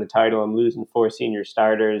to defend the title. I'm losing 4 senior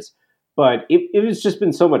starters. But it was just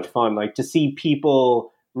been so much fun, like to see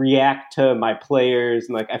people react to my players.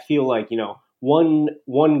 And like, I feel like,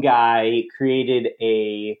 one guy created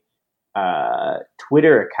a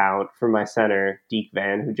Twitter account for my center, Deke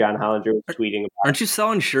Van, who John Hollinger was tweeting about. Aren't you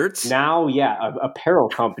selling shirts? Now, yeah, apparel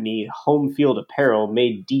company, Home Field Apparel,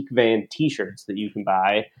 made Deke Van t-shirts that you can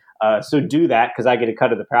buy. So do that because I get a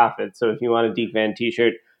cut of the profit. So if you want a Deke Van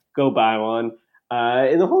t-shirt, go buy one.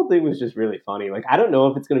 And the whole thing was just really funny. Like, I don't know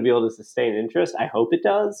if it's going to be able to sustain interest. I hope it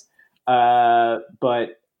does. But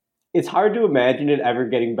it's hard to imagine it ever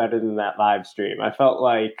getting better than that live stream. I felt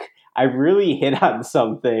like I really hit on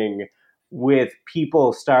something with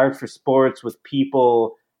people starved for sports, with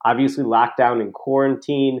people obviously locked down in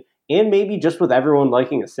quarantine, and maybe just with everyone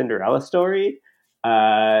liking a Cinderella story.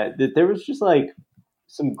 That there was just like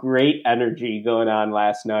some great energy going on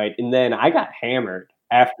last night. And then I got hammered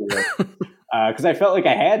afterwards because I felt like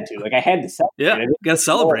I had to. Like I had to celebrate. Yeah, got to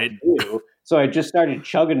celebrate. So I just started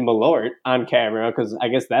chugging Malort on camera because I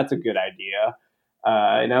guess that's a good idea.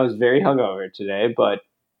 And I was very hungover today, but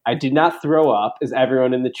I did not throw up, as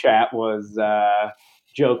everyone in the chat was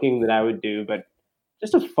joking that I would do. But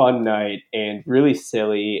just a fun night and really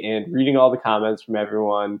silly. And reading all the comments from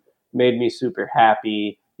everyone made me super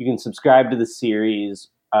happy. You can subscribe to the series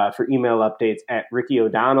for email updates at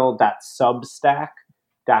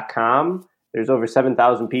rickyo'donnell.substack.com. There's over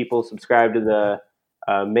 7,000 people subscribed to the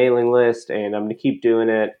mailing list, and I'm going to keep doing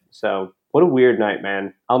it. So what a weird night,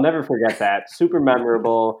 man. I'll never forget that. Super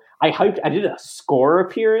memorable. I did a score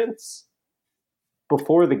appearance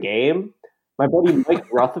before the game. My buddy Mike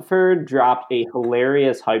Rutherford dropped a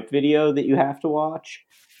hilarious hype video that you have to watch.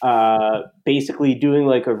 Basically doing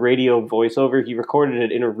like a radio voiceover. He recorded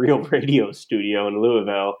it in a real radio studio in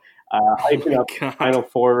Louisville, hyping up the Final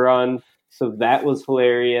Four run. So that was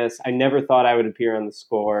hilarious. I never thought I would appear on the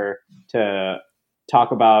score to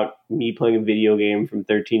talk about me playing a video game from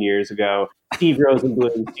 13 years ago. Steve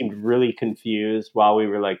Rosenblum seemed really confused while we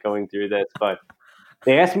were like going through this, but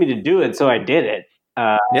they asked me to do it, so I did it.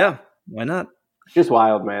 Yeah, why not? Just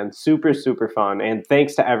wild, man. Super, super fun. And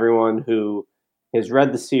thanks to everyone who has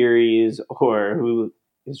read the series or who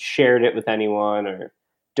has shared it with anyone or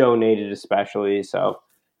donated especially. So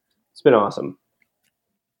it's been awesome.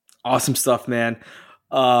 Awesome stuff, man.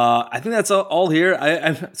 I think that's all here.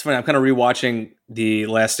 It's funny. I'm kind of rewatching The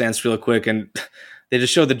Last Dance real quick, and they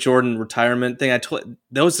just showed the Jordan retirement thing.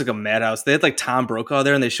 That was like a madhouse. They had like Tom Brokaw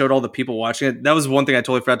there, and they showed all the people watching it. That was one thing I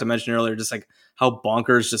totally forgot to mention earlier, just like how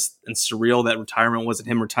bonkers just and surreal that retirement was, and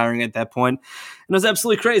him retiring at that point. And it was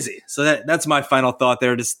absolutely crazy. So that's my final thought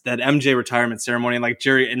there. Just that MJ retirement ceremony, and like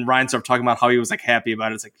Jerry and Ryan started talking about how he was like happy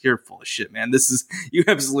about it. It's like, you're full of shit, man. You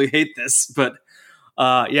absolutely hate this, but.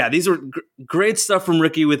 Yeah, these were great stuff from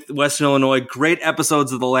Ricky with Western Illinois. Great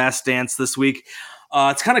episodes of The Last Dance this week.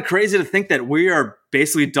 It's kind of crazy to think that we are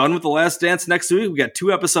basically done with The Last Dance next week. We got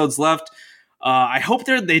 2 episodes left. I hope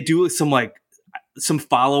they do some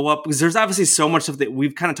follow-up, because there's obviously so much stuff that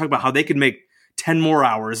we've kind of talked about how they could make 10 more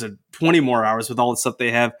hours or 20 more hours with all the stuff they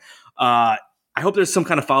have. I hope there's some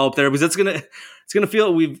kind of follow-up there, because it's gonna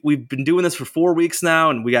feel we've been doing this for 4 weeks now,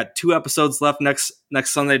 and we got 2 episodes left next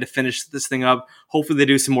Sunday to finish this thing up. Hopefully they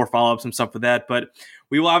do some more follow-ups and stuff with that. But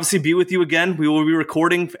we will obviously be with you again. We will be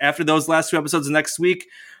recording after those last 2 episodes next week,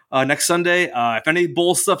 next Sunday. If any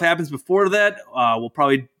bowl stuff happens before that, we'll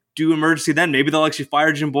probably do emergency then. Maybe they'll actually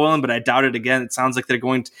fire Jim Boylan, but I doubt it again. It sounds like they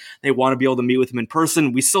want to be able to meet with him in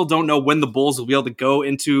person. We still don't know when the Bulls will be able to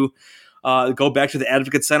go back to the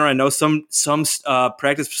Advocate Center. I know some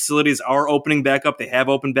practice facilities are opening back up. They have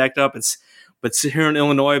opened back up. But here in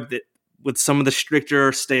Illinois, with some of the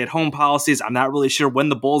stricter stay-at-home policies, I'm not really sure when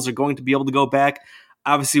the Bulls are going to be able to go back.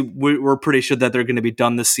 Obviously, we're pretty sure that they're going to be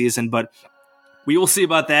done this season, but we will see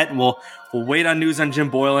about that, and we'll wait on news on Jim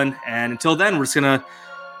Boylan. And until then, we're just going to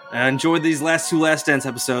enjoy these last 2 Last Dance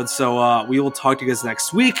episodes. So we will talk to you guys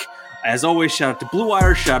next week. As always, shout out to Blue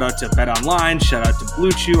Wire, shout out to Bet Online, shout out to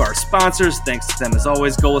Blue Chew, our sponsors. Thanks to them as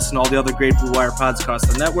always. Go listen to all the other great Blue Wire pods across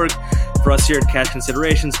the network. For us here at Cash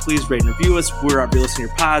Considerations, please rate and review us. We're out there listening to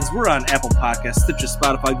your pods. We're on Apple Podcasts, Stitcher,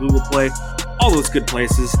 Spotify, Google Play, all those good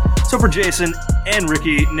places. So for Jason and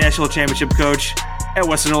Ricky, National Championship Coach at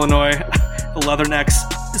Western Illinois, the Leathernecks,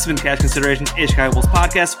 this has been Cash Considerations, a Chicago Bulls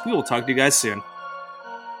podcast. We will talk to you guys soon.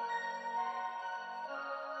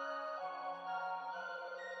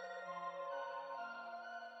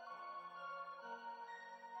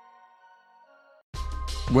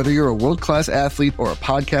 Whether you're a world-class athlete or a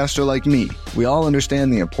podcaster like me, we all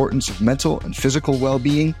understand the importance of mental and physical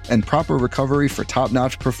well-being and proper recovery for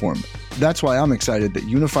top-notch performance. That's why I'm excited that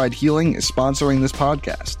Unified Healing is sponsoring this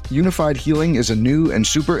podcast. Unified Healing is a new and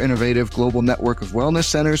super innovative global network of wellness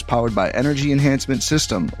centers powered by Energy Enhancement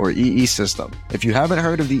System, or EE System. If you haven't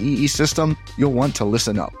heard of the EE System, you'll want to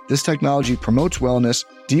listen up. This technology promotes wellness,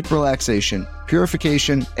 deep relaxation,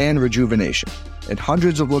 purification, and rejuvenation. In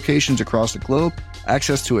hundreds of locations across the globe,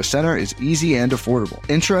 access to a center is easy and affordable.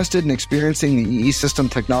 Interested in experiencing the EE System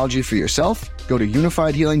technology for yourself? Go to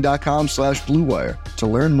unifiedhealing.com/bluewire to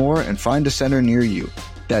learn more and find a center near you.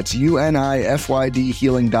 That's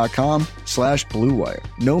unifydhealing.com/Blue Wire.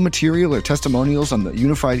 No material or testimonials on the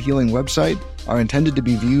Unified Healing website are intended to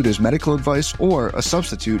be viewed as medical advice or a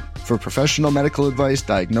substitute for professional medical advice,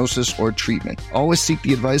 diagnosis, or treatment. Always seek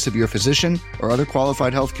the advice of your physician or other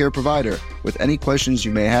qualified healthcare provider with any questions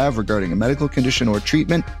you may have regarding a medical condition or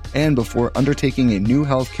treatment and before undertaking a new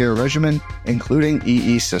healthcare regimen, including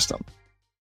EE system.